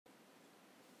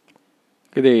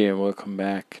Good day and welcome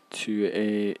back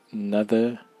to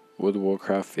another World of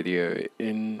Warcraft video.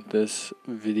 In this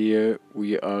video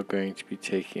we are going to be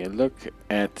taking a look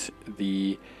at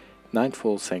the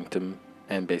Nightfall Sanctum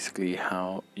and basically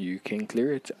how you can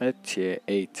clear it at tier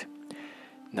 8.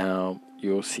 Now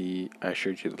you'll see I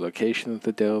showed you the location of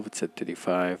the delve. It's at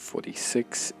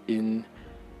 3546 in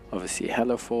obviously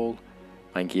Hallowfall.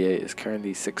 My gear is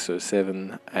currently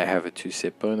 607. I have a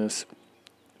 2-set bonus.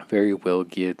 Very well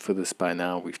geared for this by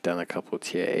now. We've done a couple of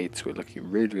tier 8s. We're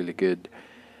looking really good.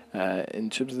 In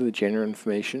terms of the general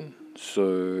information,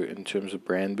 so in terms of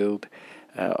Brann build,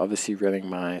 obviously running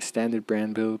my standard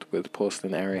Brann build with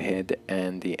Porcelain Arrowhead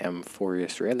and the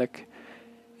Amphorius Relic.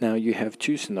 Now you have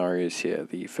two scenarios here.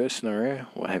 The first scenario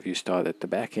will have you start at the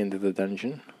back end of the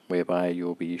dungeon, whereby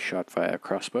you'll be shot via a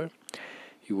crossbow.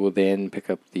 You will then pick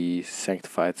up the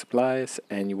sanctified supplies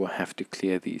and you will have to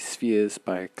clear these spheres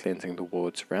by cleansing the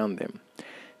wards around them.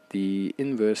 The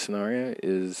inverse scenario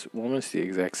is almost the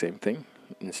exact same thing.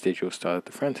 Instead you'll start at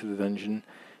the front of the dungeon.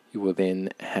 You will then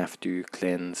have to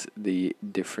cleanse the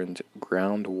different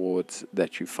ground wards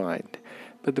that you find.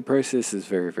 But the process is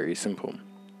very simple.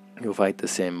 You'll fight the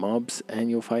same mobs and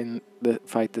you'll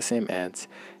fight the same adds,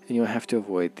 and you'll have to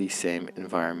avoid the same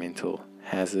environmental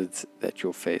hazards that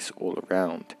you'll face all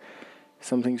around.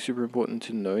 Something super important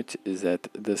to note is that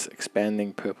this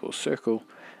expanding purple circle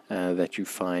that you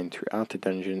find throughout the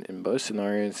dungeon in both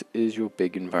scenarios is your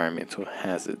big environmental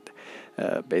hazard.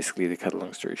 Basically, to cut a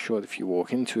long story short, if you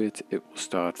walk into it, it will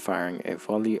start firing a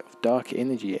volley of dark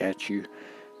energy at you,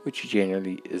 which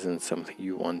generally isn't something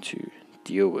you want to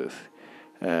deal with.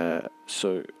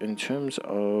 So in terms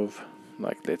of,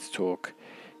 let's talk,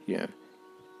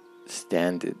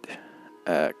 standard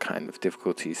kind of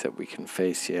difficulties that we can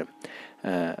face here.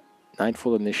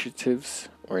 Nightfall initiatives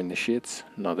or initiates,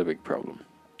 not a big problem.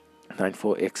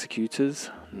 Nightfall executors,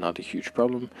 not a huge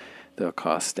problem. They'll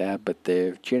cast stab, but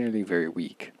they're generally very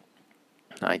weak.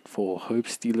 Nightfall hope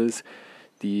stealers,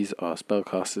 these are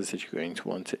spellcasters that you're going to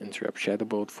want to interrupt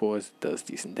Shadowbolt for, as it does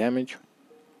decent damage.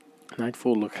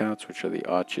 Nightfall lookouts, which are the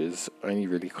archers, only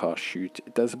really cast shoot.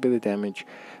 It does a bit of damage,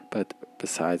 but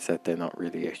besides that they're not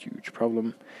really a huge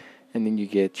problem. And then you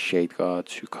get Shade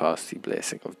Guards who cast the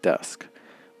Blessing of Dusk.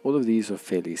 All of these are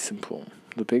fairly simple.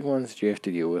 The big ones that you have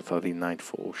to deal with are the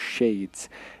Nightfall Shades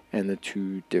and the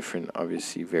two different,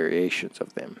 obviously, variations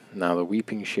of them. Now the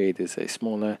Weeping Shade is a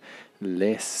smaller,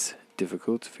 less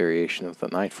difficult variation of the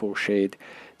Nightfall Shade.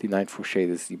 The Nightfall Shade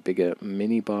is the bigger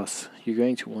mini-boss. You're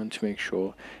going to want to make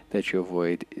sure that you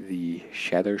avoid the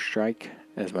Shadow Strike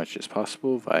as much as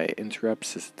possible via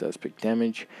interrupts, as it does big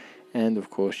damage. And of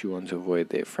course you want to avoid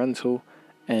their frontal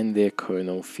and their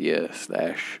conal fear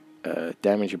 /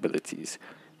 damage abilities.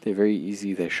 They're very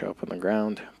easy, they show up on the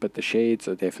ground, but the shades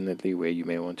are definitely where you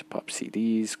may want to pop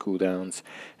CDs, cooldowns,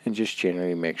 and just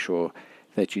generally make sure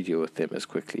that you deal with them as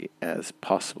quickly as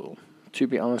possible. To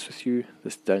be honest with you,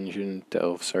 this dungeon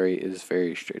delve, is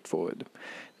very straightforward.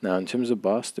 Now in terms of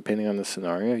boss, depending on the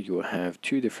scenario, you will have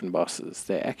two different bosses.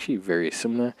 They're actually very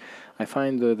similar. I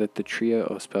find though that the trio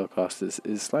of spellcasters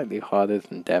is slightly harder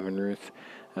than Davenruth.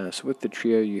 So with the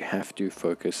trio you have to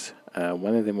focus.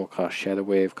 One of them will cast Shadow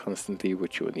Wave constantly,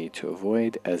 which you will need to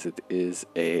avoid as it is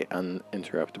a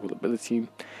uninterruptible ability.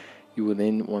 You will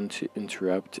then want to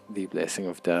interrupt the Blessing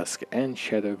of Dusk and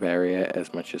Shadow Barrier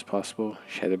as much as possible.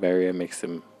 Shadow Barrier makes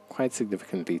them quite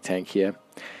significantly tankier.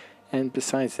 And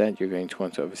besides that, you're going to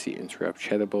want to obviously interrupt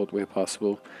Shadowbolt where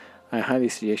possible. I highly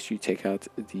suggest you take out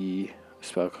the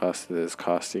spellcaster that is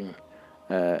casting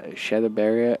Shadow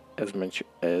Barrier as much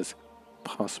as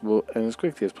possible and as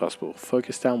quickly as possible.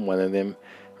 Focus down one of them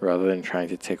rather than trying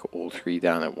to take all three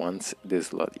down at once. It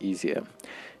is a lot easier.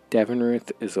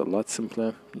 Davenruth is a lot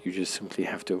simpler. You just simply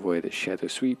have to avoid a Shadow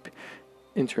Sweep,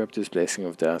 interrupt his Blessing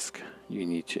of Dusk. You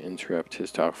need to interrupt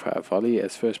his Darkfire Volley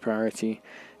as first priority,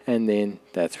 and then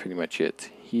that's pretty much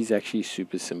it. He's actually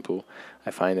super simple.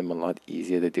 I find him a lot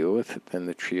easier to deal with than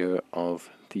the trio of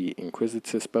the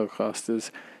Inquisitor spellcasters,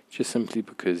 just simply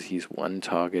because he's one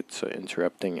target, so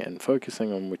interrupting and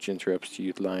focusing on which interrupts to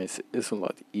utilize is a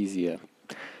lot easier.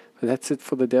 But that's it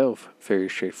for the delve. Very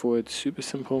straightforward, super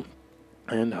simple,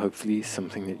 and hopefully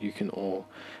something that you can all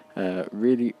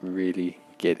really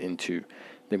get into.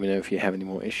 Let me know if you have any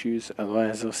more issues.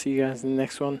 Otherwise, I'll see you guys in the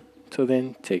next one. Till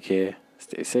then, take care,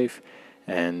 stay safe,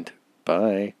 and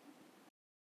bye.